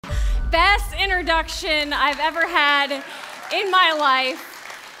introduction I've ever had in my life.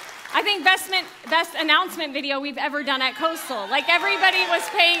 I think best announcement video we've ever done at Coastal. Like, everybody was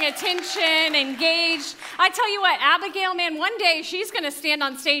paying attention, engaged. I tell you what, Abigail, man, one day she's going to stand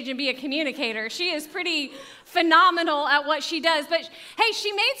on stage and be a communicator. She is pretty phenomenal at what she does. But hey,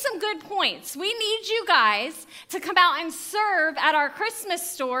 she made some good points. We need you guys to come out and serve at our Christmas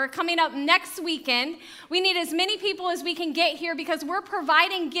store coming up next weekend. We need as many people as we can get here because we're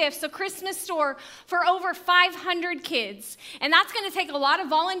providing gifts, a Christmas store for over 500 kids. And that's going to take a lot of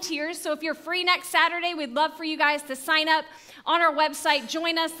volunteers. So if you're free next Saturday, we'd love for you guys to sign up on our website,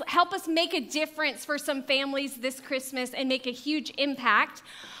 join us, help us make a difference for some families this Christmas and make a huge impact.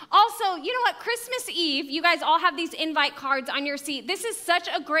 Also, you know what? Christmas Eve, you guys all have these invite cards on your seat. This is such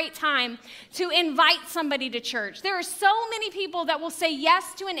a great time to invite somebody to church. There are so many people that will say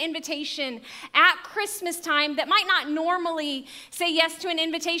yes to an invitation at Christmas time that might not normally say yes to an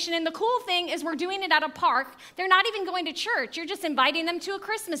invitation. And the cool thing is we're doing it at a park. They're not even going to church. You're just inviting them to a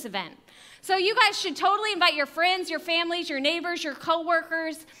Christmas event. So you guys should totally invite your friends, your families, your neighbors, your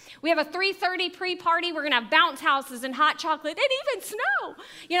coworkers. We have a 3:30 pre-party. We're going to have bounce houses and hot chocolate and even snow.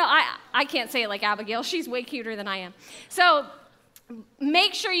 You know, I can't say it like Abigail. She's way cuter than I am. So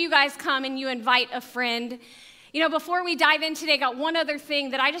make sure you guys come and you invite a friend. You know, before we dive in today, I got one other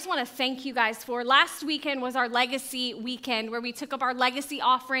thing that I just want to thank you guys for. Last weekend was our Legacy Weekend, where we took up our Legacy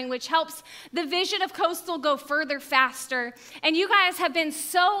offering, which helps the vision of Coastal go further, faster. And you guys have been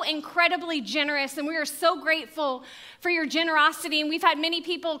so incredibly generous, and we are so grateful for your generosity. And we've had many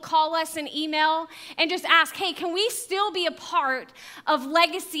people call us and email and just ask, hey, can we still be a part of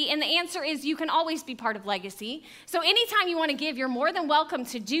Legacy? And the answer is you can always be part of Legacy. So anytime you want to give, you're more than welcome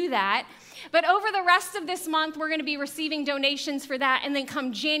to do that. But over the rest of this month, we're going to be receiving donations for that. And then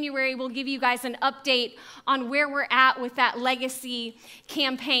come January, we'll give you guys an update on where we're at with that Legacy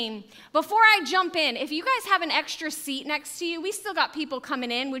campaign. Before I jump in, if you guys have an extra seat next to you, we still got people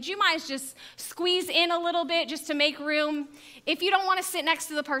coming in. Would you mind just squeeze in a little bit just to make room? If you don't want to sit next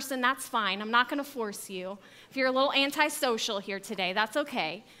to the person, that's fine. I'm not going to force you. If you're a little antisocial here today, that's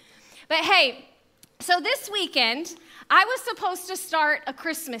okay. But hey, so this weekend, I was supposed to start a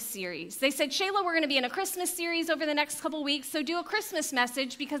Christmas series. They said, Shayla, we're going to be in a Christmas series over the next couple weeks, so do a Christmas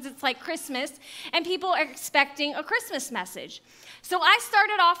message because it's like Christmas, and people are expecting a Christmas message. So I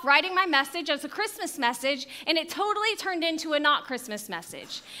started off writing my message as a Christmas message, and it totally turned into a not Christmas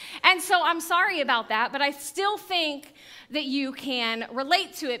message. And so I'm sorry about that, but I still think that you can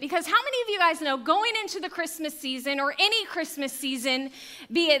relate to it, because how many of you guys know going into the Christmas season or any Christmas season,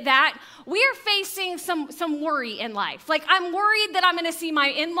 be it that, we are facing some worry in life. Like, I'm worried that I'm going to see my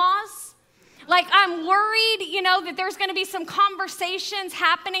in-laws. Like, I'm worried, that there's going to be some conversations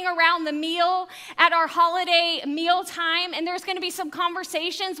happening around the meal at our holiday meal time, and there's going to be some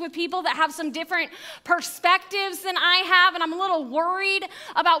conversations with people that have some different perspectives than I have, and I'm a little worried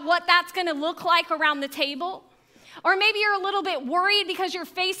about what that's going to look like around the table. Or maybe you're a little bit worried because you're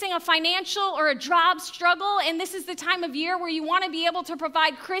facing a financial or a job struggle, and this is the time of year where you want to be able to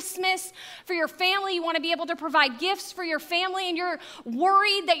provide Christmas for your family. You want to be able to provide gifts for your family, and you're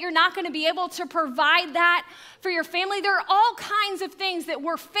worried that you're not going to be able to provide that for your family. There are all kinds of things that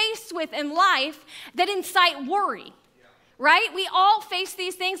we're faced with in life that incite worry, right? We all face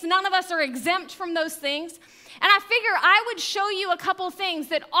these things. None of us are exempt from those things. And I figure I would show you a couple things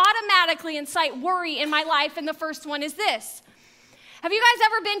that automatically incite worry in my life, and the first one is this. Have you guys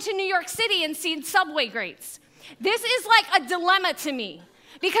ever been to New York City and seen subway grates? This is like a dilemma to me,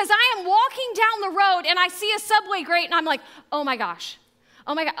 because I am walking down the road and I see a subway grate and I'm like, oh my gosh,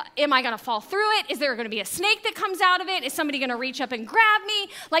 am I going to fall through it? Is there going to be a snake that comes out of it? Is somebody going to reach up and grab me?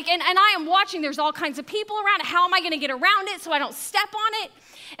 And I am watching, there's all kinds of people around. How am I going to get around it so I don't step on it?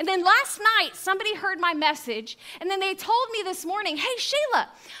 And then last night, somebody heard my message, and then they told me this morning, hey, Shayla,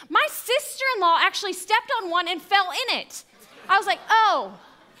 my sister-in-law actually stepped on one and fell in it. I was like, oh,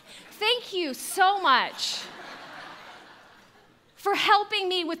 thank you so much for helping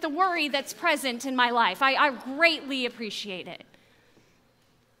me with the worry that's present in my life. I greatly appreciate it.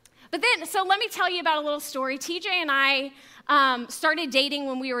 But then, so let me tell you about a little story. TJ and I started dating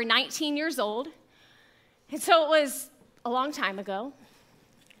when we were 19 years old, and so it was a long time ago.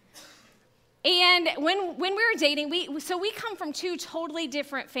 And when we were dating, we come from two totally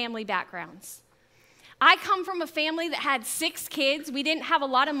different family backgrounds. I come from a family that had 6 kids. We didn't have a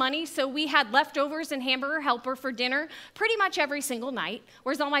lot of money, so we had leftovers and Hamburger Helper for dinner pretty much every single night.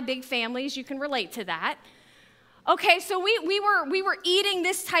 Whereas all my big families, you can relate to that. Okay, so we were eating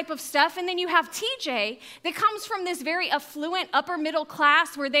this type of stuff, and then you have TJ that comes from this very affluent upper middle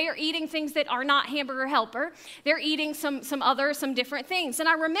class where they are eating things that are not Hamburger Helper. They're eating some different things. And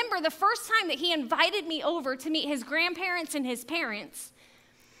I remember the first time that he invited me over to meet his grandparents and his parents.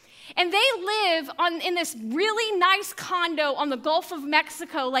 And they live in this really nice condo on the Gulf of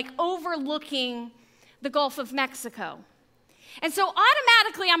Mexico, like overlooking the Gulf of Mexico. And so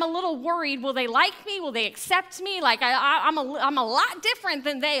automatically I'm a little worried, will they like me? Will they accept me? Like I'm a lot different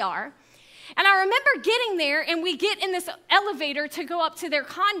than they are. And I remember getting there, and we get in this elevator to go up to their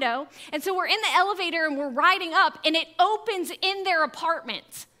condo. And so we're in the elevator and we're riding up, and it opens in their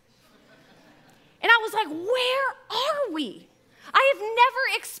apartment. And I was like, where are we? I have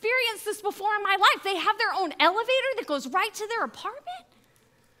never experienced this before in my life. They have their own elevator that goes right to their apartment?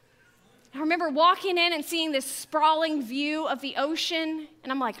 I remember walking in and seeing this sprawling view of the ocean,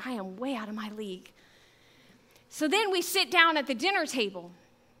 and I'm like, I am way out of my league. So then we sit down at the dinner table,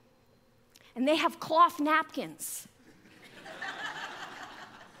 and they have cloth napkins.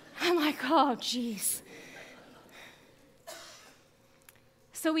 I'm like, oh, geez.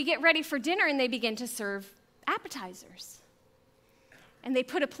 So we get ready for dinner, and they begin to serve appetizers. And they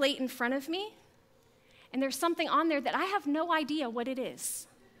put a plate in front of me, and there's something on there that I have no idea what it is.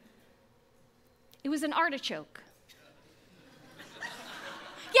 It was an artichoke.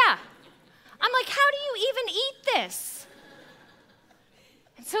 Yeah. I'm like, how do you even eat this?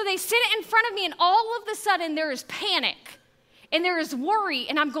 And so they sit it in front of me, and all of a sudden there is panic, and there is worry,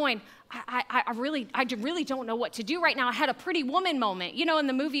 and I'm going, I really don't know what to do right now. I had a Pretty Woman moment. You know, in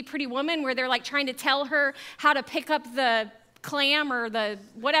the movie Pretty Woman, where they're like trying to tell her how to pick up the clam or the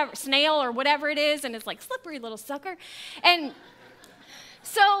whatever, snail or whatever it is, and it's like, slippery little sucker. And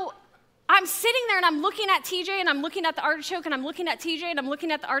so I'm sitting there, and I'm looking at TJ, and I'm looking at the artichoke, and I'm looking at TJ, and I'm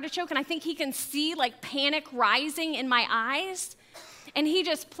looking at the artichoke, and I think he can see like panic rising in my eyes. And he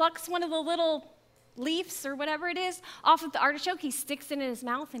just plucks one of the little leaves or whatever it is off of the artichoke. He sticks it in his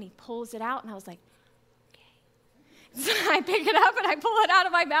mouth, and he pulls it out, and I was like, so I pick it up and I pull it out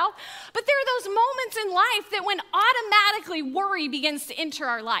of my mouth. But there are those moments in life that when automatically worry begins to enter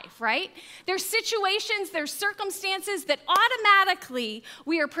our life, right? There's situations, there's circumstances that automatically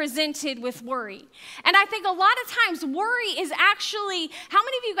we are presented with worry. And I think a lot of times worry is actually, how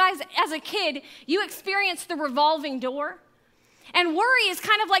many of you guys as a kid, you experienced the revolving door? And worry is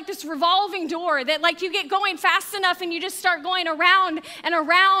kind of like this revolving door that like you get going fast enough and you just start going around and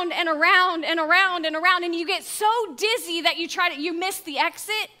around and around and around and around, and you get so dizzy that you miss the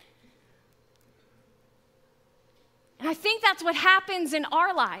exit. And I think that's what happens in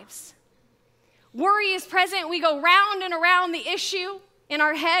our lives. Worry is present. We go round and around the issue in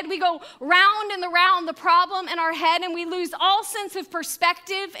our head. We go round and around the problem in our head, and we lose all sense of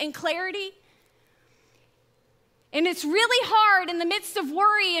perspective and clarity. And it's really hard in the midst of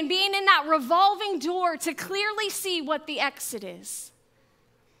worry and being in that revolving door to clearly see what the exit is,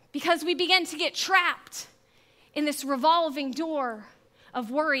 because we begin to get trapped in this revolving door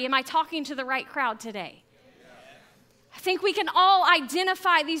of worry. Am I talking to the right crowd today? I think we can all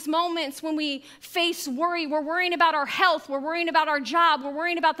identify these moments when we face worry. We're worrying about our health. We're worrying about our job. We're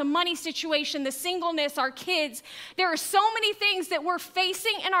worrying about the money situation, the singleness, our kids. There are so many things that we're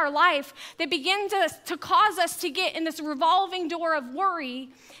facing in our life that begin to cause us to get in this revolving door of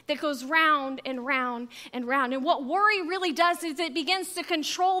worry that goes round and round and round. And what worry really does is it begins to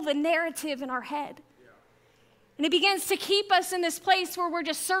control the narrative in our head. And it begins to keep us in this place where we're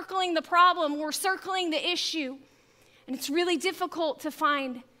just circling the problem, we're circling the issue. And it's really difficult to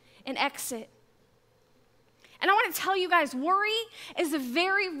find an exit. And I want to tell you guys, worry is a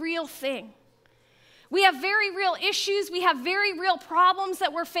very real thing. We have very real issues. We have very real problems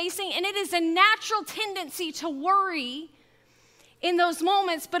that we're facing. And it is a natural tendency to worry in those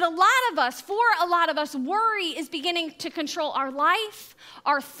moments. But for a lot of us, worry is beginning to control our life,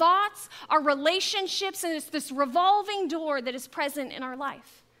 our thoughts, our relationships. And it's this revolving door that is present in our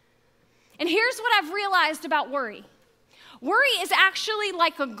life. And here's what I've realized about worry. Worry is actually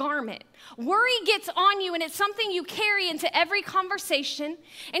like a garment. Worry gets on you, and it's something you carry into every conversation,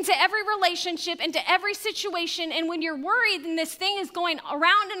 into every relationship, into every situation. And when you're worried and this thing is going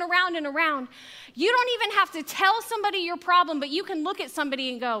around and around and around, you don't even have to tell somebody your problem, but you can look at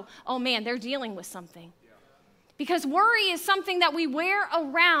somebody and go, oh man, they're dealing with something. Because worry is something that we wear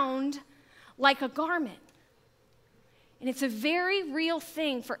around like a garment. And it's a very real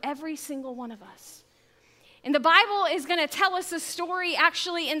thing for every single one of us. And the Bible is going to tell us a story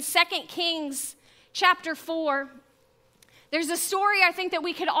actually in 2 Kings chapter 4. There's a story I think that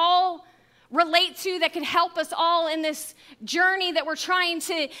we could all relate to that could help us all in this journey that we're trying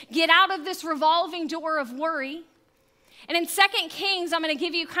to get out of this revolving door of worry. And in 2 Kings, I'm going to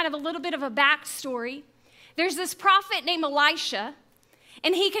give you kind of a little bit of a backstory. There's this prophet named Elisha,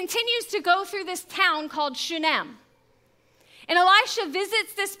 and he continues to go through this town called Shunem. And Elisha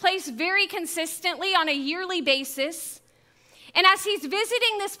visits this place very consistently on a yearly basis. And as he's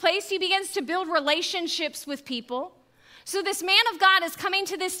visiting this place, he begins to build relationships with people. So this man of God is coming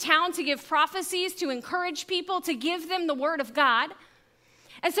to this town to give prophecies, to encourage people, to give them the word of God.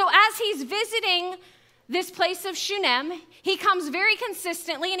 And so as he's visiting this place of Shunem, he comes very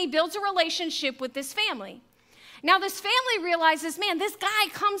consistently and he builds a relationship with this family. Now this family realizes, man, this guy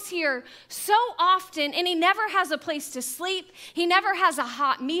comes here so often and he never has a place to sleep. He never has a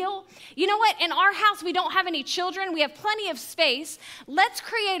hot meal. You know what? In our house, we don't have any children. We have plenty of space. Let's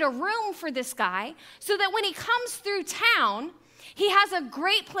create a room for this guy so that when he comes through town, he has a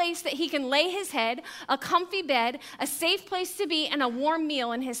great place that he can lay his head, a comfy bed, a safe place to be, and a warm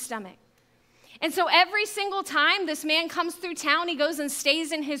meal in his stomach. And so every single time this man comes through town, he goes and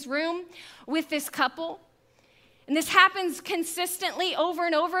stays in his room with this couple. And this happens consistently over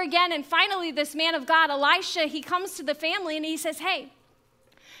and over again. And finally, this man of God, Elisha, he comes to the family and he says, hey,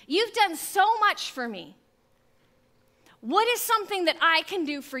 you've done so much for me. What is something that I can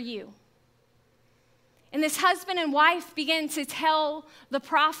do for you? And this husband and wife begin to tell the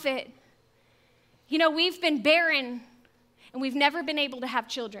prophet, you know, we've been barren and we've never been able to have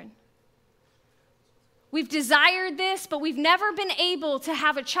children. We've desired this, but we've never been able to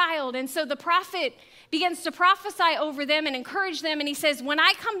have a child. And so the prophet begins to prophesy over them and encourage them. And he says, when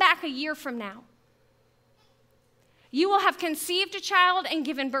I come back a year from now, you will have conceived a child and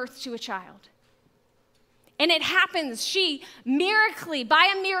given birth to a child. And it happens. She miraculously,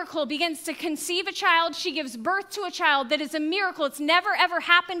 by a miracle, begins to conceive a child. She gives birth to a child that is a miracle. It's never, ever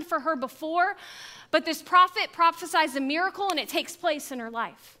happened for her before. But this prophet prophesies a miracle, and it takes place in her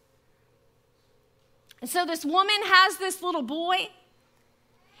life. And so this woman has this little boy,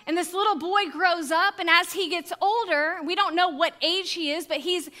 and this little boy grows up, and as he gets older, we don't know what age he is, but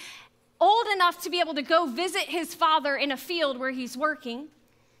he's old enough to be able to go visit his father in a field where he's working.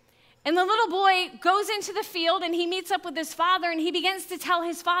 And the little boy goes into the field, and he meets up with his father, and he begins to tell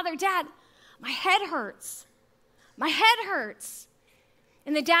his father, Dad, my head hurts. My head hurts.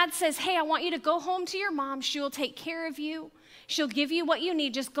 And the dad says, hey, I want you to go home to your mom. She will take care of you. She'll give you what you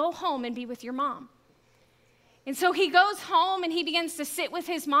need. Just go home and be with your mom. And so he goes home and he begins to sit with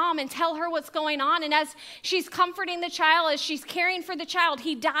his mom and tell her what's going on. And as she's comforting the child, as she's caring for the child,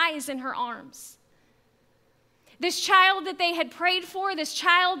 he dies in her arms. This child that they had prayed for, this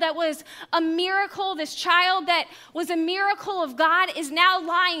child that was a miracle, this child that was a miracle of God is now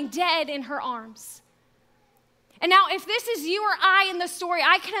lying dead in her arms. And now if this is you or I in the story,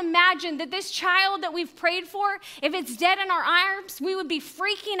 I can imagine that this child that we've prayed for, if it's dead in our arms, we would be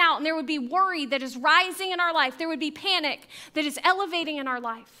freaking out and there would be worry that is rising in our life. There would be panic that is elevating in our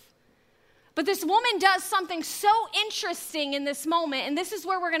life. But this woman does something so interesting in this moment, and this is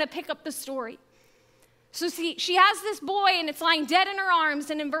where we're going to pick up the story. So see, she has this boy and it's lying dead in her arms,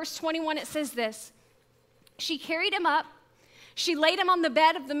 and in verse 21 it says this. She carried him up, she laid him on the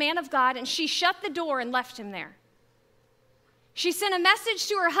bed of the man of God, and she shut the door and left him there. She sent a message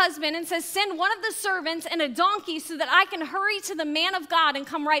to her husband and says, send one of the servants and a donkey so that I can hurry to the man of God and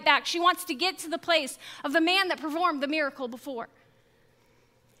come right back. She wants to get to the place of the man that performed the miracle before.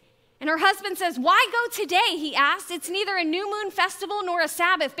 And her husband says, why go today, he asked. It's neither a new moon festival nor a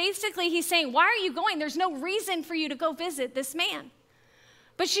Sabbath. Basically, he's saying, why are you going? There's no reason for you to go visit this man.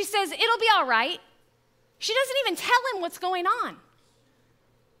 But she says, it'll be all right. She doesn't even tell him what's going on.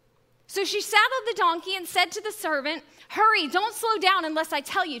 So she saddled the donkey and said to the servant, hurry, don't slow down unless I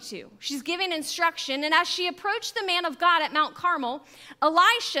tell you to. She's giving instruction. And as she approached the man of God at Mount Carmel,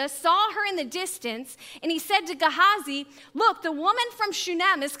 Elisha saw her in the distance, and he said to Gehazi, look, the woman from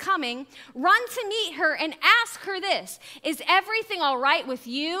Shunem is coming. Run to meet her and ask her this, is everything all right with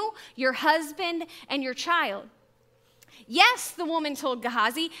you, your husband, and your child? Yes, the woman told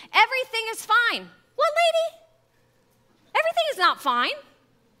Gehazi, everything is fine. What, lady? Everything is not fine.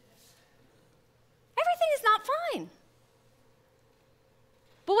 Everything is not fine.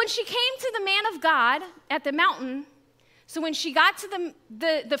 But when she came to the man of God at the mountain, so when she got to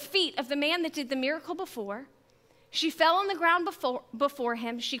the feet of the man that did the miracle before, she fell on the ground before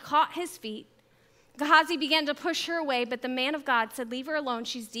him. She caught his feet. Gehazi began to push her away, but the man of God said, leave her alone.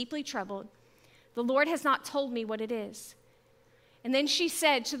 She's deeply troubled. The Lord has not told me what it is. And then she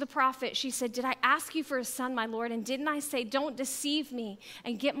said to the prophet, she said, did I ask you for a son, my Lord? And didn't I say, don't deceive me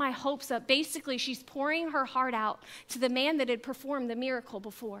and get my hopes up? Basically, she's pouring her heart out to the man that had performed the miracle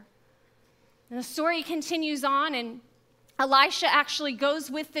before. And the story continues on, and Elisha actually goes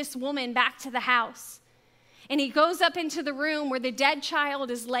with this woman back to the house. and he goes up into the room where the dead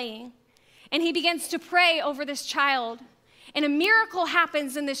child is laying, and he begins to pray over this child, and a miracle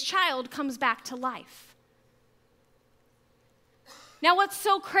happens, and this child comes back to life. Now, what's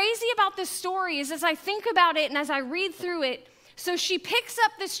so crazy about this story is as I think about it and as I read through it, so she picks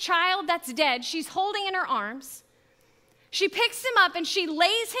up this child that's dead, she's holding in her arms. She picks him up and she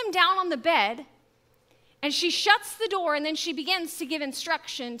lays him down on the bed, and she shuts the door, and then she begins to give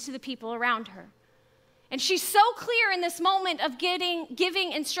instruction to the people around her. And she's so clear in this moment of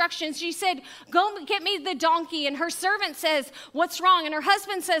giving instructions. She said, go get me the donkey. And her servant says, what's wrong? And her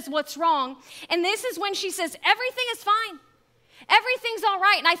husband says, what's wrong? And this is when she says, everything is fine. Everything's all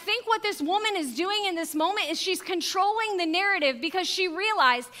right. And I think what this woman is doing in this moment is she's controlling the narrative, because she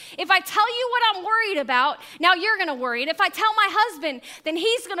realized, if I tell you what I'm worried about, now you're going to worry. And if I tell my husband, then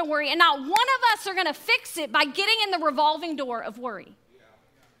he's going to worry. And not one of us are going to fix it by getting in the revolving door of worry.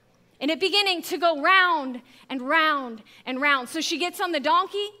 And it beginning to go round and round and round. So she gets on the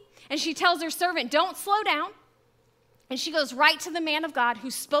donkey and she tells her servant, don't slow down. And she goes right to the man of God who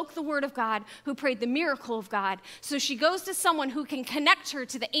spoke the word of God, who prayed the miracle of God. So she goes to someone who can connect her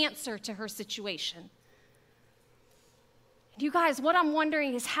to the answer to her situation. And you guys, what I'm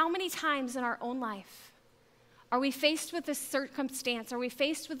wondering is how many times in our own life are we faced with a circumstance? Are we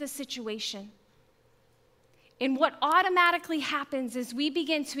faced with a situation? And what automatically happens is we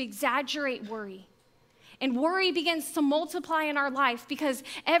begin to exaggerate worry. And worry begins to multiply in our life, because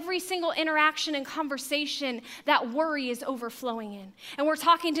every single interaction and conversation, that worry is overflowing in. And we're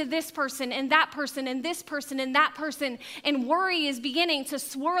talking to this person and that person and this person and that person, and worry is beginning to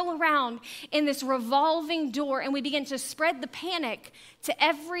swirl around in this revolving door, and we begin to spread the panic to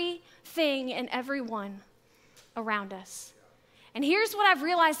everything and everyone around us. And here's what I've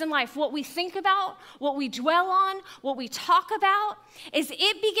realized in life. What we think about, what we dwell on, what we talk about, is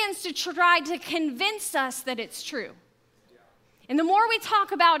it begins to try to convince us that it's true. And the more we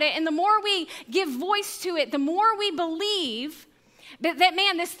talk about it and the more we give voice to it, the more we believe that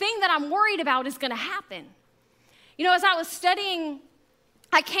man, this thing that I'm worried about is going to happen. You know, as I was studying,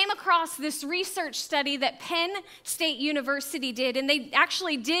 I came across this research study that Penn State University did, and they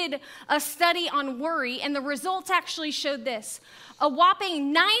actually did a study on worry, and the results actually showed this. A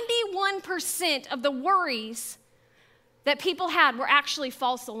whopping 91% of the worries that people had were actually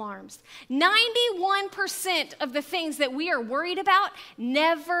false alarms. 91% of the things that we are worried about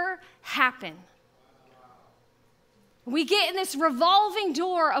never happen. We get in this revolving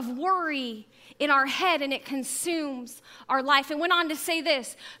door of worry in our head, and it consumes our life. And went on to say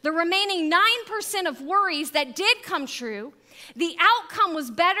this: the remaining 9% of worries that did come true, the outcome was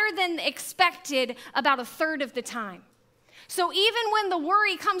better than expected about a third of the time. So even when the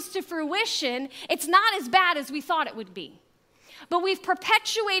worry comes to fruition, it's not as bad as we thought it would be. But we've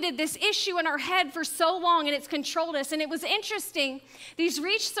perpetuated this issue in our head for so long, and it's controlled us. And it was interesting. These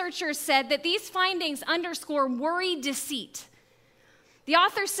researchers said that these findings underscore worry deceit. The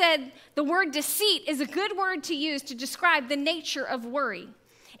author said the word deceit is a good word to use to describe the nature of worry,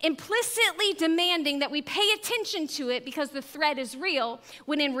 implicitly demanding that we pay attention to it because the threat is real,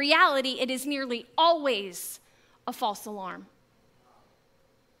 when in reality it is nearly always a false alarm.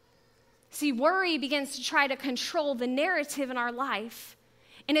 See, worry begins to try to control the narrative in our life,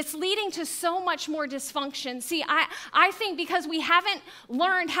 and it's leading to so much more dysfunction. See, I think because we haven't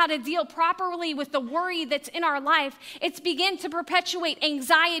learned how to deal properly with the worry that's in our life, it's begun to perpetuate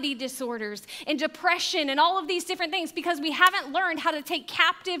anxiety disorders and depression and all of these different things, because we haven't learned how to take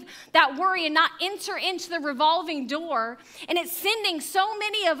captive that worry and not enter into the revolving door. And it's sending so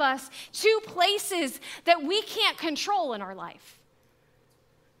many of us to places that we can't control in our life.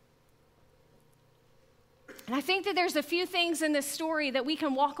 And I think that there's a few things in this story that we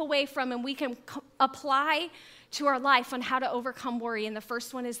can walk away from and we can apply to our life on how to overcome worry. And the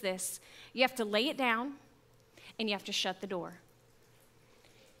first one is this: you have to lay it down and you have to shut the door.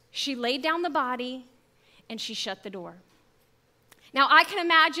 She laid down the body and she shut the door. Now, I can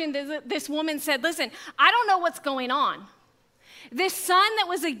imagine that this woman said, listen, I don't know what's going on. This son that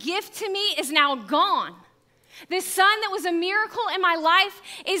was a gift to me is now gone. This son that was a miracle in my life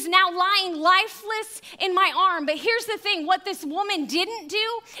is now lying lifeless in my arm. But here's the thing: what this woman didn't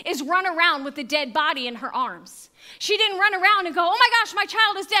do is run around with the dead body in her arms. She didn't run around and go, oh my gosh, my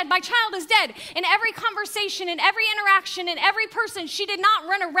child is dead, my child is dead. In every conversation, in every interaction, in every person, she did not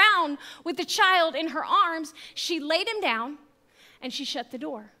run around with the child in her arms. She laid him down and she shut the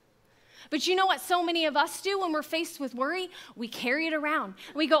door. But you know what so many of us do when we're faced with worry? We carry it around.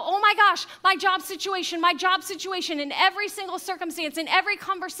 We go, oh my gosh, my job situation. In every single circumstance, in every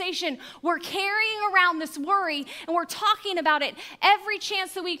conversation, we're carrying around this worry and we're talking about it every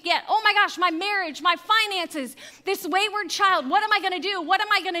chance that we get. Oh my gosh, my marriage, my finances, this wayward child, what am I going to do? What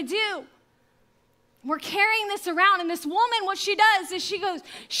am I going to do? We're carrying this around, and this woman, what she does is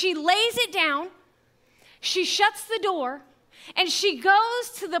she lays it down, she shuts the door, and she goes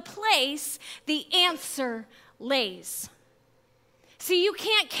to the place the answer lays. See, you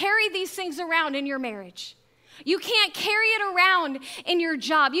can't carry these things around in your marriage. You can't carry it around in your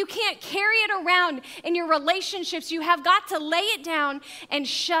job. You can't carry it around in your relationships. You have got to lay it down and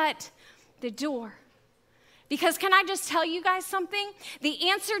shut the door. Because can I just tell you guys something? The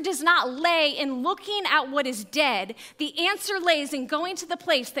answer does not lay in looking at what is dead. The answer lays in going to the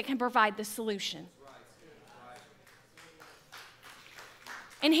place that can provide the solution.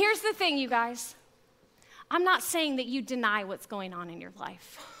 And here's the thing, you guys. I'm not saying that you deny what's going on in your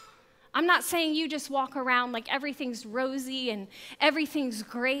life. I'm not saying you just walk around like everything's rosy and everything's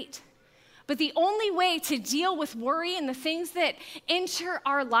great. But the only way to deal with worry and the things that enter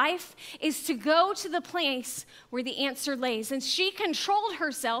our life is to go to the place where the answer lays. And she controlled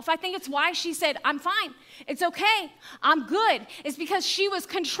herself. I think it's why she said, I'm fine. It's okay. I'm good. It's because she was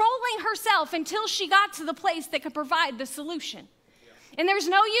controlling herself until she got to the place that could provide the solution. And there's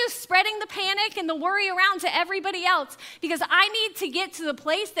no use spreading the panic and the worry around to everybody else, because I need to get to the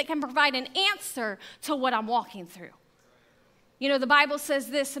place that can provide an answer to what I'm walking through. You know, the Bible says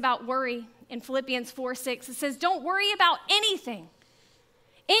this about worry in Philippians 4:6. It says, don't worry about anything.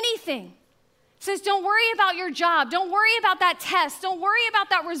 Anything. It says, don't worry about your job. Don't worry about that test. Don't worry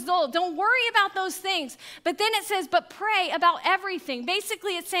about that result. Don't worry about those things. But then it says, but pray about everything.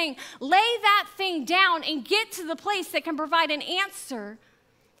 Basically, it's saying, lay that thing down and get to the place that can provide an answer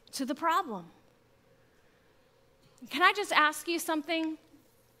to the problem. Can I just ask you something?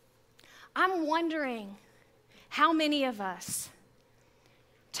 I'm wondering how many of us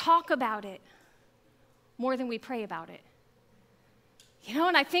talk about it more than we pray about it. You know,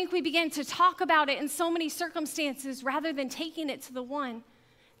 and I think we begin to talk about it in so many circumstances rather than taking it to the one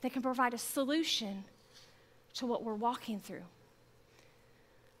that can provide a solution to what we're walking through.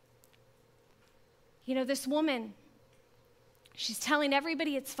 You know, this woman, she's telling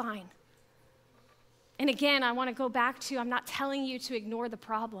everybody it's fine. And again, I want to go back to, I'm not telling you to ignore the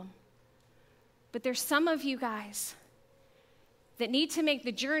problem. But there's some of you guys that need to make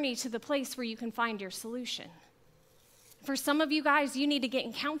the journey to the place where you can find your solution. For some of you guys, you need to get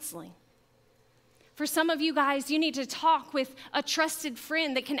in counseling. For some of you guys, you need to talk with a trusted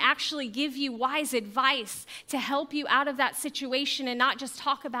friend that can actually give you wise advice to help you out of that situation and not just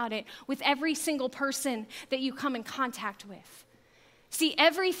talk about it with every single person that you come in contact with. See,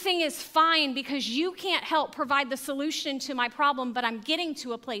 everything is fine because you can't help provide the solution to my problem, but I'm getting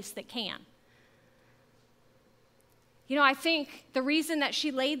to a place that can. You know, I think the reason that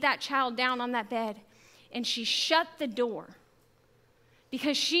she laid that child down on that bed and she shut the door,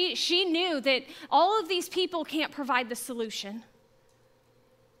 because she knew that all of these people can't provide the solution,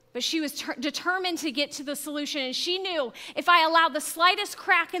 but she was determined to get to the solution. And she knew if I allow the slightest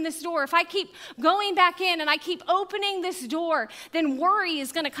crack in this door, if I keep going back in and I keep opening this door, then worry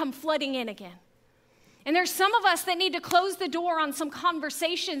is going to come flooding in again. And there's some of us that need to close the door on some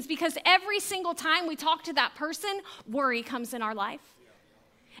conversations, because every single time we talk to that person, worry comes in our life.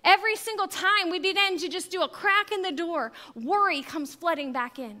 Every single time we begin to just do a crack in the door, worry comes flooding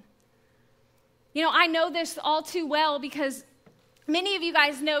back in. You know, I know this all too well because many of you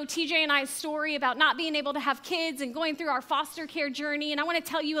guys know TJ and I's story about not being able to have kids and going through our foster care journey. And I want to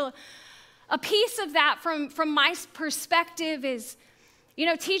tell you a piece of that from my perspective is, you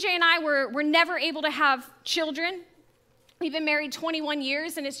know, TJ and I were never able to have children. We've been married 21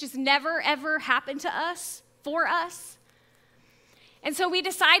 years, and it's just never, ever happened to us, for us. And so we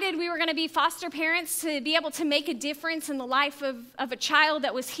decided we were going to be foster parents to be able to make a difference in the life of a child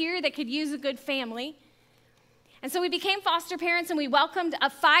that was here that could use a good family. And so we became foster parents, and we welcomed a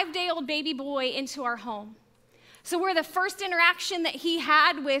 5-day-old baby boy into our home. So we're the first interaction that he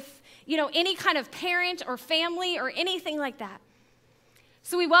had with, you know, any kind of parent or family or anything like that.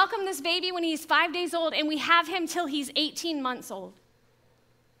 So we welcome this baby when he's 5 days old, and we have him till he's 18 months old.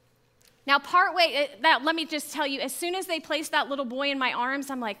 Now, let me just tell you, as soon as they placed that little boy in my arms,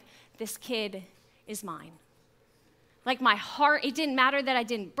 I'm like, this kid is mine. Like my heart, it didn't matter that I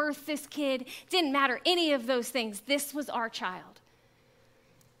didn't birth this kid. It didn't matter any of those things. This was our child.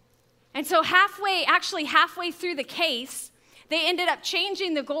 And so halfway through the case, they ended up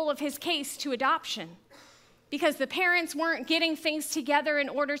changing the goal of his case to adoption. because the parents weren't getting things together in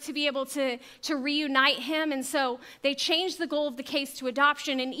order to be able to reunite him. And so they changed the goal of the case to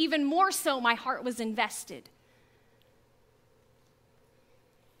adoption, and even more so, my heart was invested.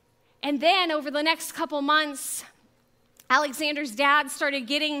 And then over the next couple months, Alexander's dad started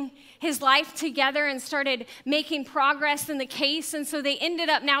getting his life together and started making progress in the case. And so they ended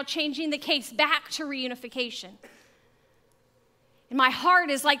up now changing the case back to reunification. And my heart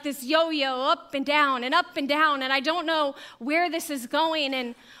is like this yo-yo, up and down and up and down. And I don't know where this is going.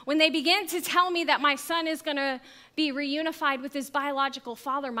 And when they begin to tell me that my son is going to be reunified with his biological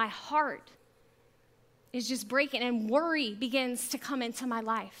father, my heart is just breaking, and worry begins to come into my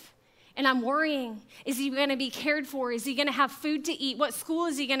life. And I'm worrying, is he going to be cared for? Is he going to have food to eat? What school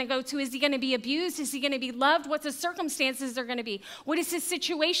is he going to go to? Is he going to be abused? Is he going to be loved? What the circumstances are going to be? What is his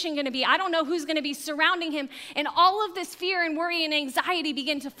situation going to be? I don't know who's going to be surrounding him. And all of this fear and worry and anxiety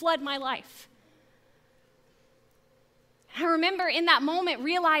begin to flood my life. I remember in that moment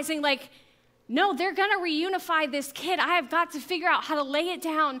realizing, like, no, they're going to reunify this kid. I have got to figure out how to lay it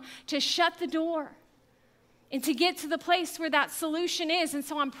down, to shut the door, and to get to the place where that solution is. And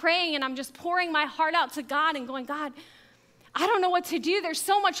so I'm praying and I'm just pouring my heart out to God and going, God, I don't know what to do. There's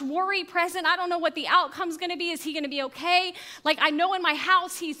so much worry present. I don't know what the outcome's going to be. Is he going to be okay? Like, I know in my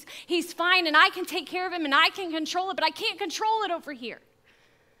house he's fine and I can take care of him and I can control it, but I can't control it over here.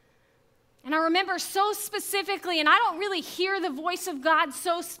 And I remember so specifically, and I don't really hear the voice of God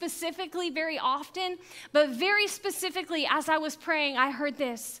so specifically very often, but very specifically as I was praying, I heard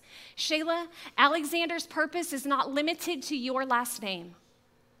this: Shayla, Alexander's purpose is not limited to your last name.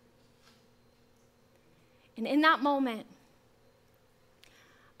 And in that moment,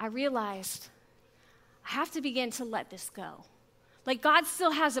 I realized I have to begin to let this go. Like, God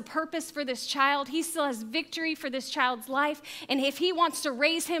still has a purpose for this child. He still has victory for this child's life. And if he wants to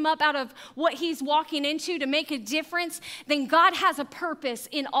raise him up out of what he's walking into to make a difference, then God has a purpose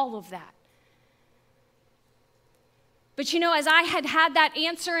in all of that. But you know, as I had that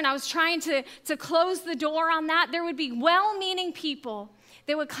answer and I was trying to close the door on that, there would be well-meaning people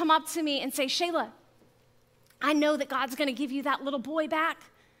that would come up to me and say, Shayla, I know that God's going to give you that little boy back.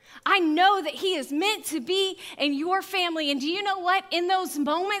 I know that he is meant to be in your family. And do you know what? In those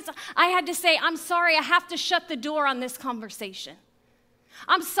moments, I had to say, I'm sorry, I have to shut the door on this conversation.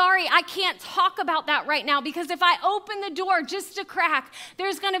 I'm sorry, I can't talk about that right now, because if I open the door just a crack,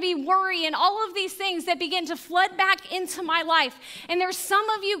 there's going to be worry and all of these things that begin to flood back into my life. And there's some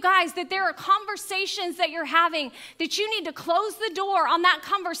of you guys that there are conversations that you're having that you need to close the door on that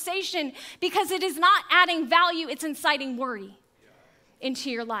conversation, because it is not adding value, it's inciting worry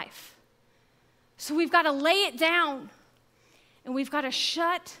into your life. So we've got to lay it down and we've got to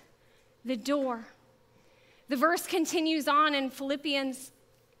shut the door. The verse continues on in Philippians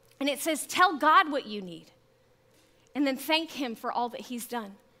and it says, tell God what you need and then thank him for all that he's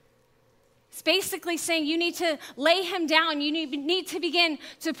done. It's basically saying you need to lay him down. You need to begin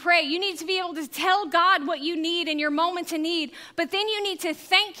to pray. You need to be able to tell God what you need in your moment of need, but then you need to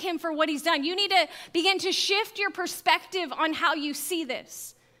thank him for what he's done. You need to begin to shift your perspective on how you see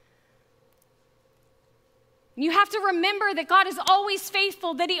this. You have to remember that God is always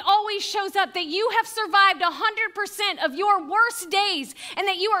faithful, that he always shows up, that you have survived 100% of your worst days, and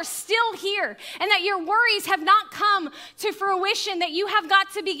that you are still here, and that your worries have not come to fruition, that you have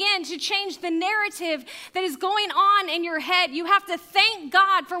got to begin to change the narrative that is going on in your head. You have to thank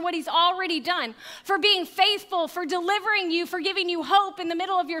God for what he's already done, for being faithful, for delivering you, for giving you hope in the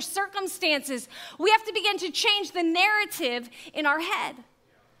middle of your circumstances. We have to begin to change the narrative in our head.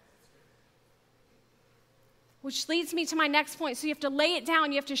 Which leads me to my next point. So you have to lay it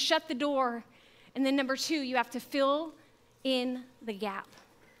down, you have to shut the door. And then number 2, you have to fill in the gap.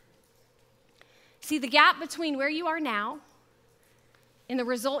 See, the gap between where you are now and the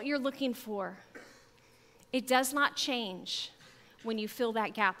result you're looking for, it does not change when you fill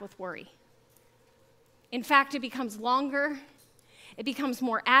that gap with worry. In fact, it becomes longer, it becomes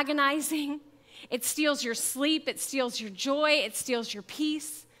more agonizing, it steals your sleep, it steals your joy, it steals your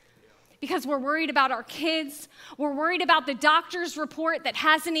peace. Because we're worried about our kids. We're worried about the doctor's report that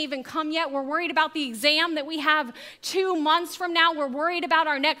hasn't even come yet. We're worried about the exam that we have 2 months from now. We're worried about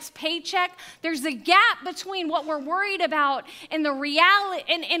our next paycheck. There's a gap between what we're worried about and the reality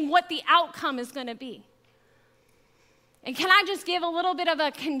and what the outcome is going to be. And can I just give a little bit of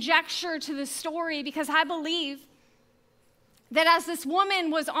a conjecture to the story? Because I believe that as this woman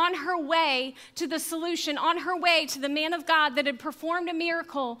was on her way to the solution, on her way to the man of God that had performed a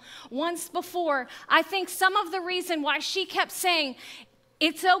miracle once before, I think some of the reason why she kept saying,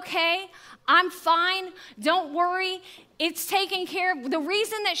 it's okay, I'm fine, don't worry, It's taken care of. The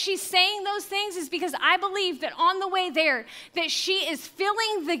reason that she's saying those things is because I believe that on the way there, that she is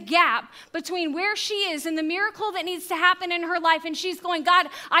filling the gap between where she is and the miracle that needs to happen in her life. And she's going, God,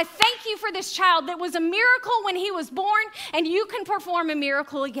 I thank you for this child that was a miracle when he was born, and you can perform a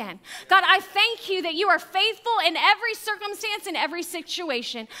miracle again. God, I thank you that you are faithful in every circumstance, in every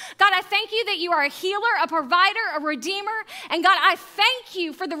situation. God, I thank you that you are a healer, a provider, a redeemer. And God, I thank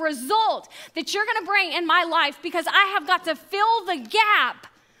you for the result that you're going to bring in my life, because I have got to fill the gap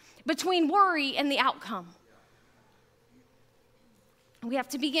between worry and the outcome. We have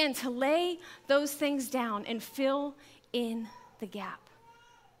to begin to lay those things down and fill in the gap.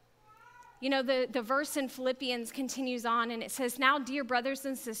 You know, the verse in Philippians continues on, and it says, now, dear brothers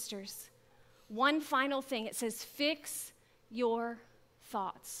and sisters, one final thing. It says, fix your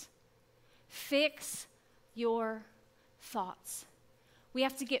thoughts. Fix your thoughts. We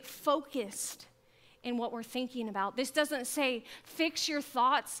have to get focused in what we're thinking about. This doesn't say fix your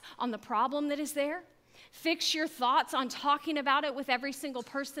thoughts on the problem that is there. Fix your thoughts on talking about it with every single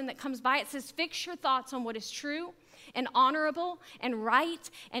person that comes by. It says fix your thoughts on what is true and honorable and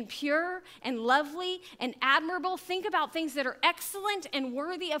right and pure and lovely and admirable. Think about things that are excellent and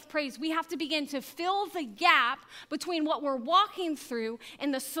worthy of praise. We have to begin to fill the gap between what we're walking through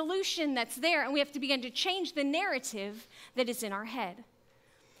and the solution that's there, and we have to begin to change the narrative that is in our head.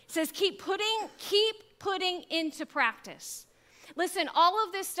 It says keep putting into practice. Listen, all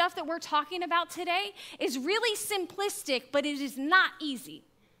of this stuff that we're talking about today is really simplistic, but it is not easy.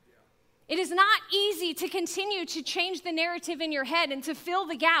 It is not easy to continue to change the narrative in your head and to fill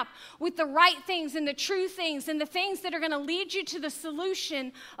the gap with the right things and the true things and the things that are going to lead you to the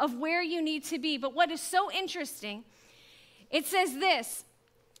solution of where you need to be. But what is so interesting, it says this,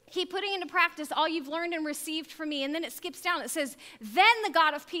 keep putting into practice all you've learned and received from me. And then it skips down. It says, then the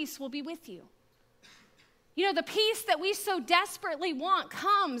God of peace will be with you. You know, the peace that we so desperately want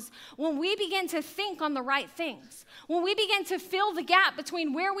comes when we begin to think on the right things. When we begin to fill the gap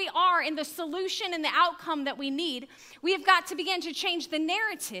between where we are and the solution and the outcome that we need, we have got to begin to change the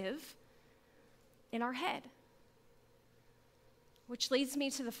narrative in our head. Which leads me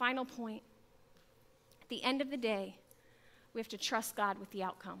to the final point. At the end of the day, we have to trust God with the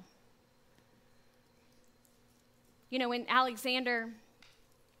outcome. You know, when Alexander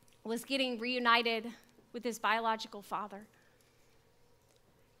was getting reunited with his biological father,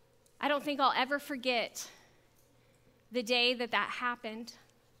 I don't think I'll ever forget the day that happened,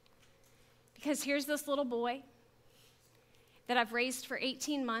 because here's this little boy that I've raised for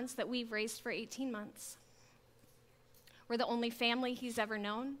 18 months, that we've raised for 18 months. We're the only family he's ever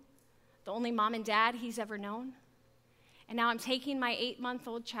known, the only mom and dad he's ever known. And now I'm taking my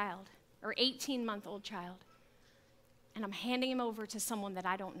 8-month-old child, or 18-month-old child, and I'm handing him over to someone that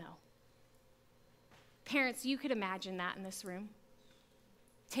I don't know. Parents, you could imagine that in this room.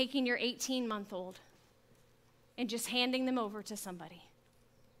 Taking your 18-month-old and just handing them over to somebody.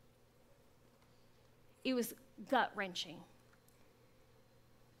 It was gut-wrenching.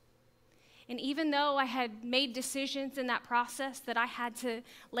 And even though I had made decisions in that process that I had to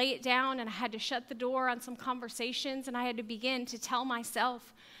lay it down and I had to shut the door on some conversations and I had to begin to tell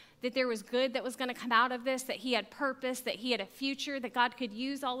myself that there was good that was going to come out of this, that he had purpose, that he had a future, that God could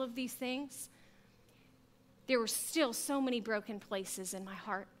use all of these things, there were still so many broken places in my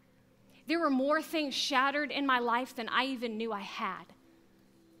heart. There were more things shattered in my life than I even knew I had.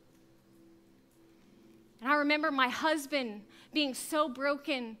 And I remember my husband being so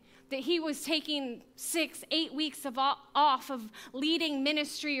broken that he was taking 6-8 weeks off of leading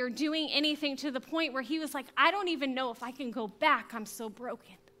ministry or doing anything, to the point where he was like, I don't even know if I can go back. I'm so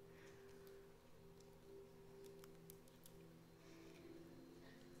broken.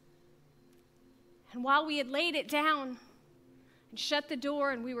 And while we had laid it down and shut the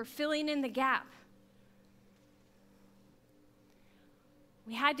door and we were filling in the gap,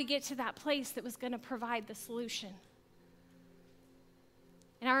 we had to get to that place that was going to provide the solution.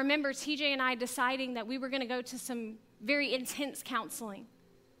 And I remember TJ and I deciding that we were going to go to some very intense counseling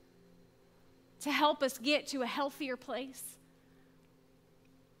to help us get to a healthier place.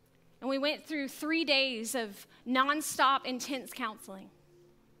 And we went through 3 days of nonstop intense counseling.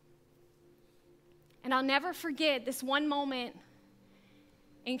 And I'll never forget this one moment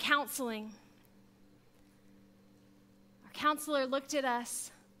in counseling. Our counselor looked at us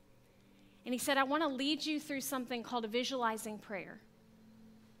and he said, I want to lead you through something called a visualizing prayer.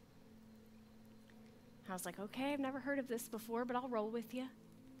 I was like, okay, I've never heard of this before, but I'll roll with you. And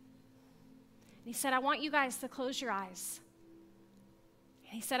he said, I want you guys to close your eyes.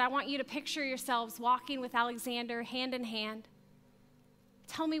 And he said, I want you to picture yourselves walking with Alexander hand in hand.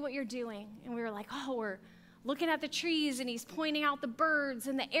 Tell me what you're doing. And we were like, oh, we're looking at the trees, and he's pointing out the birds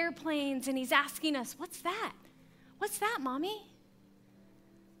and the airplanes, and he's asking us, what's that? What's that, Mommy?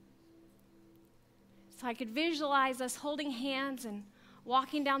 So I could visualize us holding hands and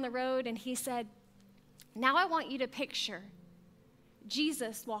walking down the road, and he said, now I want you to picture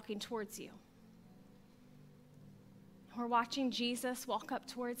Jesus walking towards you. We're watching Jesus walk up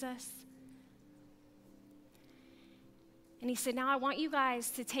towards us. And he said, now I want you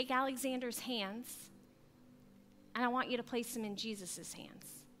guys to take Alexander's hands, and I want you to place them in Jesus' hands.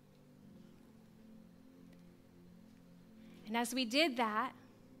 And as we did that,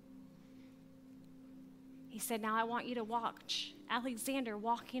 he said, now I want you to watch Alexander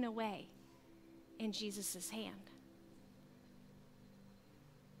walking away in Jesus' hand.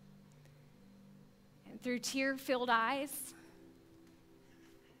 And through tear-filled eyes,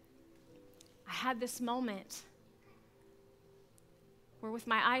 I had this moment where with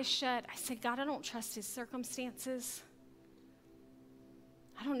my eyes shut, I said, God, I don't trust his circumstances.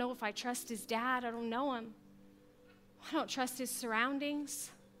 I don't know if I trust his dad. I don't know him. I don't trust his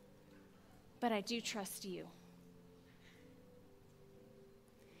surroundings. But I do trust you.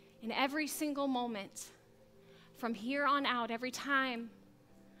 In every single moment, from here on out, every time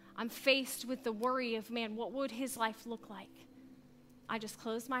I'm faced with the worry of, man, what would his life look like? I just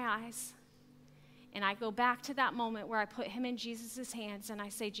close my eyes, and I go back to that moment where I put him in Jesus' hands, and I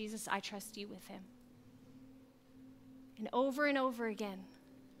say, Jesus, I trust you with him. And over again,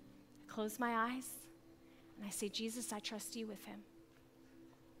 I close my eyes, and I say, Jesus, I trust you with him.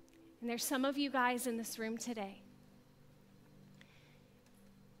 And there's some of you guys in this room today.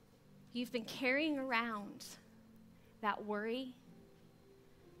 You've been carrying around that worry,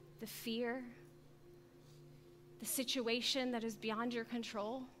 the fear, the situation that is beyond your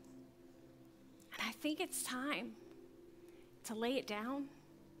control. And I think it's time to lay it down,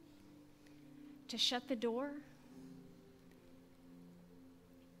 to shut the door,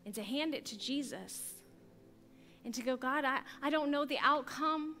 and to hand it to Jesus. And to go, God, I don't know the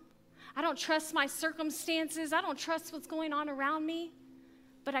outcome. I don't trust my circumstances. I don't trust what's going on around me,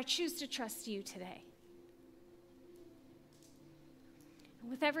 but I choose to trust you today.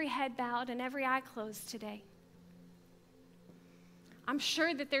 And with every head bowed and every eye closed today, I'm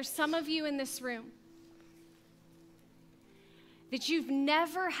sure that there's some of you in this room that you've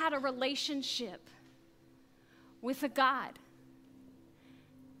never had a relationship with a God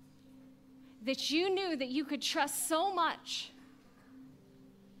that you knew that you could trust so much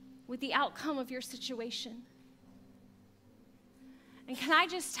with the outcome of your situation. And can I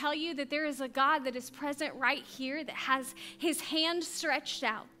just tell you that there is a God that is present right here that has his hand stretched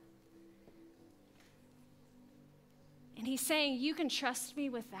out. And he's saying, you can trust me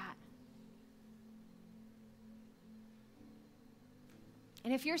with that.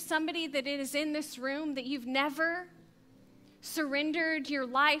 And if you're somebody that is in this room that you've never surrendered your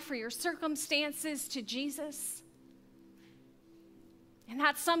life or your circumstances to Jesus, and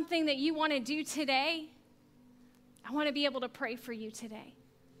that's something that you want to do today, I want to be able to pray for you today.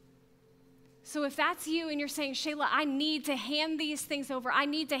 So if that's you and you're saying, Shayla, I need to hand these things over. I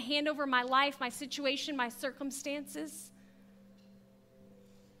need to hand over my life, my situation, my circumstances.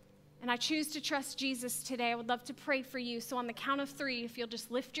 And I choose to trust Jesus today. I would love to pray for you. So on the count of 3, if you'll just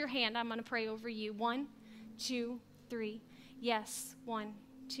lift your hand, I'm going to pray over you. 1, 2, 3. Yes. 1,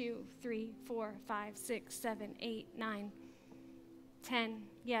 2, 3, 4, 5, 6, 7, 8, 9, 10.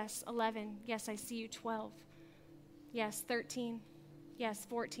 Yes. 11. Yes, I see you. 12. Yes. 13. Yes.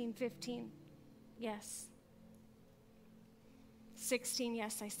 14, 15. Yes. 16.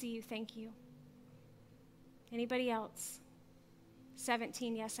 Yes, I see you. Thank you. Anybody else?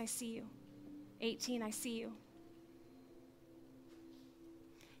 17. Yes, I see you. 18. I see you.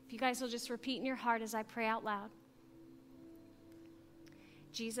 If you guys will just repeat in your heart as I pray out loud.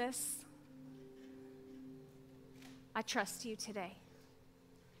 Jesus, I trust you today.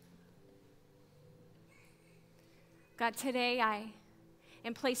 God, today I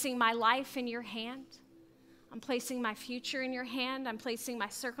am placing my life in your hand. I'm placing my future in your hand. I'm placing my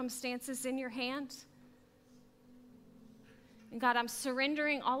circumstances in your hand. And God, I'm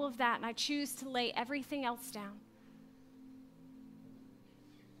surrendering all of that, and I choose to lay everything else down.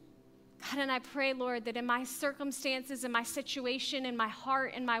 God, and I pray, Lord, that in my circumstances, in my situation, in my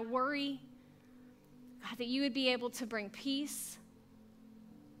heart, in my worry, God, that you would be able to bring peace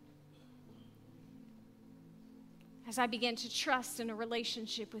as I begin to trust in a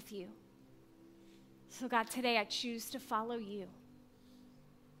relationship with you. So God, today I choose to follow you.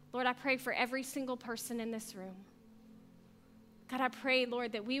 Lord, I pray for every single person in this room. God, I pray,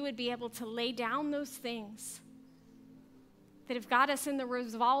 Lord, that we would be able to lay down those things that have got us in the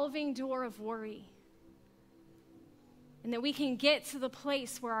revolving door of worry. and that we can get to the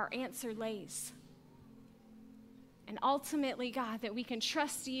place where our answer lays. And ultimately, God, that we can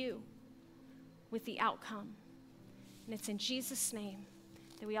trust you with the outcome. And it's in Jesus' name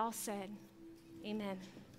that we all said, amen.